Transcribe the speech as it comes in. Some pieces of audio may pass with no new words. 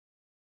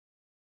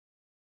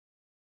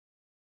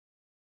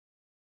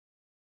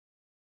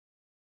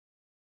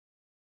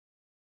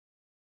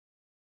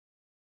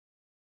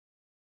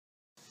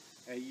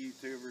Hey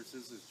YouTubers,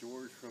 this is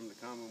George from the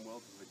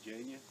Commonwealth of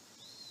Virginia.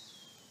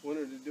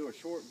 Wanted to do a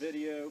short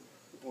video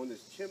on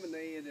this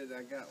chimney that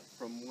I got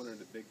from one of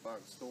the big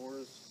box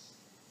stores.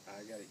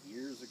 I got it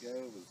years ago.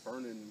 It was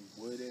burning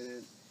wood in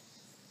it.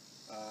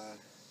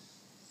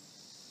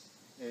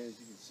 As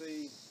you can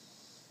see,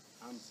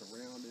 I'm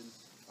surrounded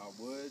by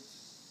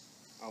woods.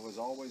 I was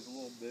always a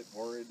little bit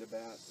worried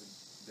about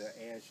the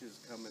ashes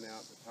coming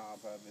out the top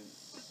of it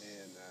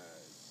and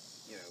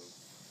you know,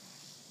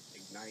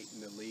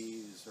 igniting the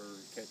leaves or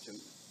catching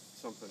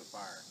something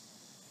afire.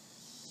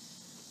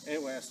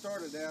 Anyway, I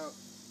started out,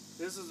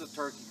 this is a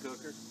turkey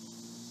cooker.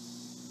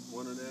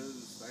 One of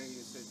those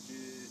things that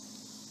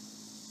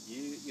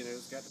you know,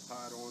 it's got the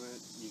pot on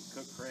it. You can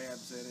cook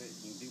crabs in it.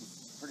 You can do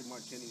pretty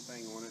much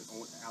anything on it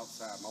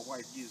outside. My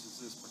wife uses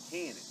this for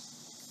canning.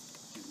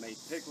 She's made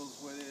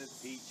pickles with it,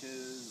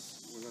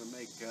 peaches. We're going to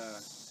make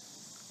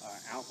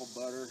apple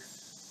butter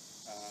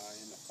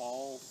in the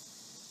fall.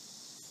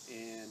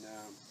 And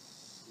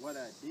what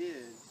I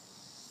did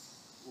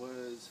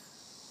was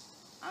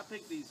I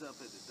picked these up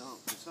at the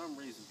dump. For some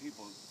reason,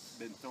 people have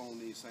been throwing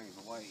these things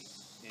away,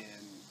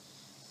 and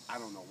I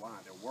don't know why.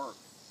 They work.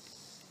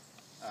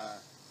 I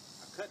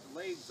cut the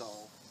legs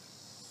off,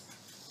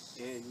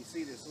 and you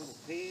see this little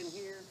pan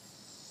here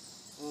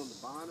on the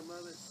bottom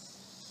of it.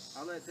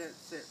 I let that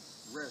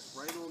rest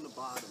right on the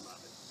bottom of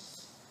it.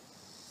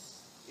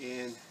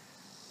 And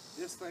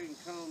this thing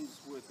comes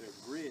with a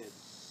grid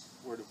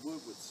where the wood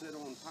would sit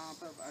on top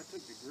of it. I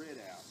took the grid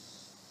out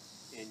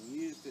and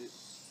used it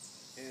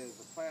as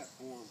a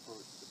platform for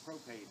the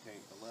propane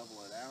tank to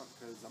level it out,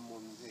 because I'm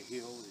on the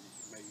hill, as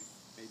you may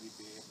maybe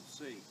be able to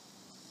see.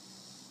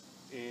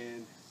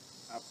 And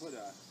I put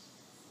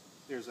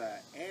there's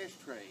a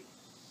ashtray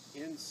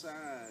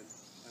inside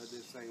of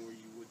this thing where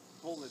you would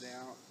pull it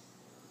out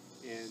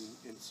and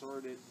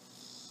insert it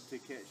to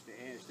catch the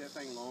ash. That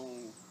thing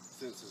long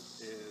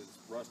since is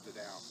rusted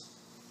out.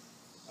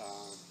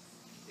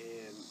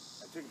 And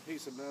I took a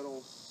piece of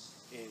metal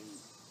and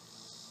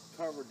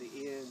covered the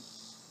end,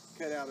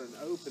 cut out an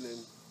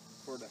opening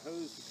for the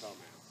hose to come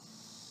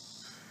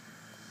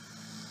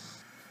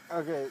out.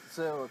 Okay,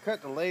 so I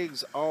cut the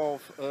legs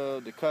off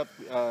of the cup.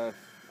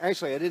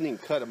 Actually, I didn't even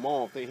cut them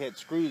off. They had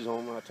screws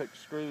on them. I took the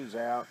screws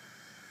out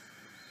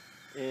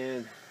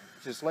and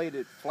just laid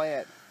it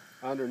flat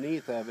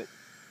underneath of it.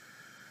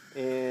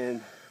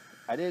 And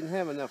I didn't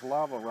have enough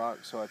lava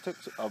rock, so I took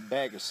a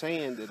bag of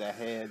sand that I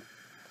had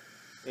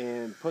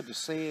and put the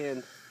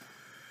sand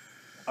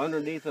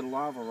underneath the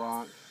lava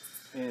rock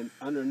and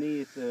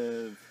underneath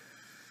the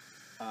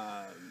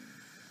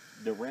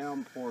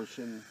round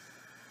portion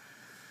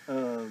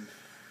of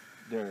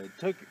the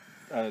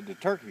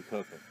turkey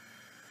cooker.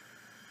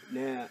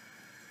 Now,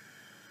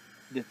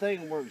 the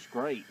thing works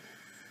great.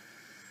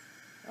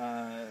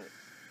 I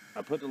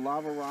put the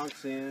lava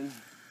rocks in,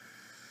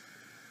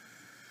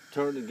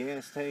 turn the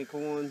gas tank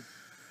on,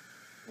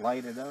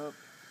 light it up,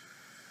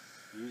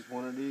 use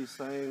one of these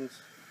things.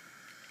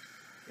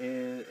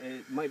 And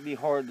it might be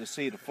hard to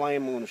see the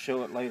flame. I'm going to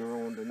show it later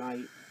on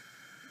tonight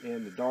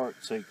in the dark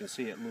so you can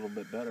see it a little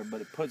bit better,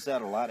 but it puts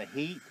out a lot of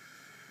heat.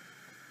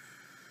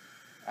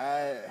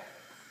 I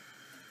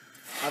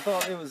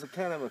thought it was a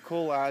kind of a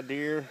cool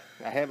idea.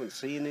 I haven't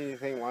seen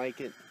anything like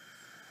it.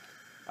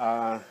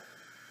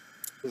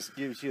 This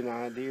gives you an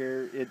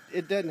idea.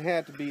 It doesn't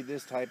have to be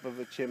this type of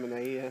a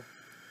chimney.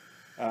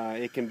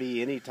 It can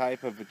be any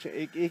type of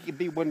it can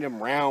be one of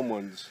them round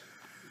ones,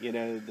 you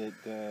know,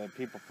 that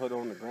people put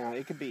on the ground.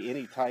 It could be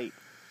any type.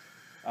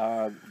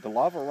 The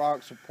lava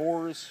rocks are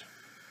porous,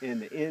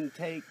 and the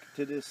intake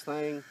to this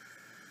thing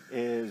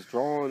is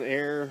drawing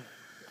air,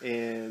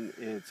 and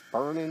it's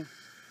burning,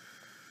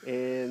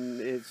 and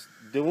it's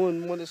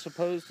doing what it's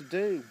supposed to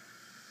do.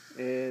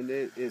 And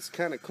it's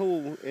kind of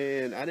cool,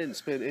 and I didn't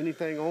spend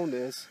anything on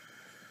this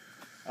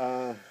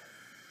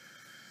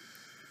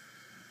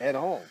at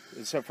all,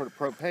 except for the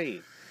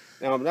propane.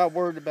 Now, I'm not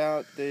worried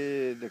about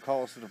the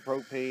cost of the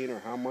propane or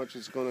how much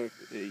it's going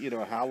to, you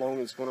know, how long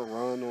it's going to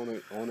run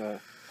on a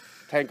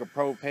tank of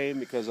propane,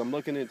 because I'm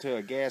looking into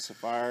a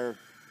gasifier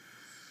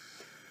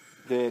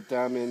that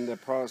I'm in the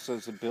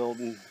process of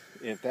building.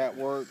 If that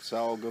works,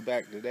 I'll go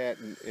back to that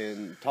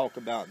and talk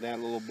about that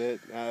a little bit.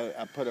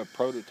 I put a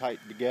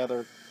prototype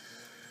together,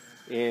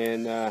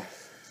 and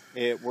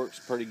it works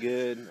pretty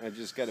good. I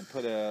just got to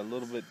put a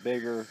little bit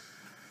bigger,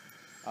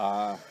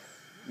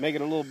 make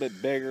it a little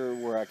bit bigger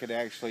where I could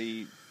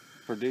actually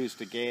produce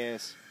the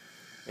gas.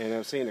 And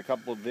I've seen a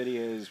couple of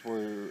videos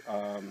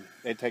where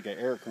they take an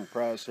air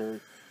compressor,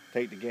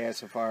 take the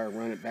gasifier,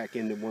 run it back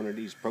into one of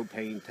these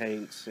propane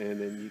tanks, and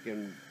then you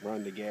can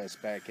run the gas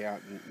back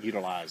out and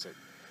utilize it.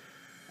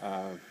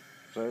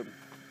 So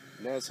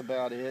that's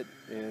about it.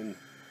 And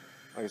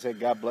like I said,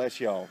 God bless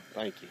y'all.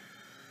 Thank you.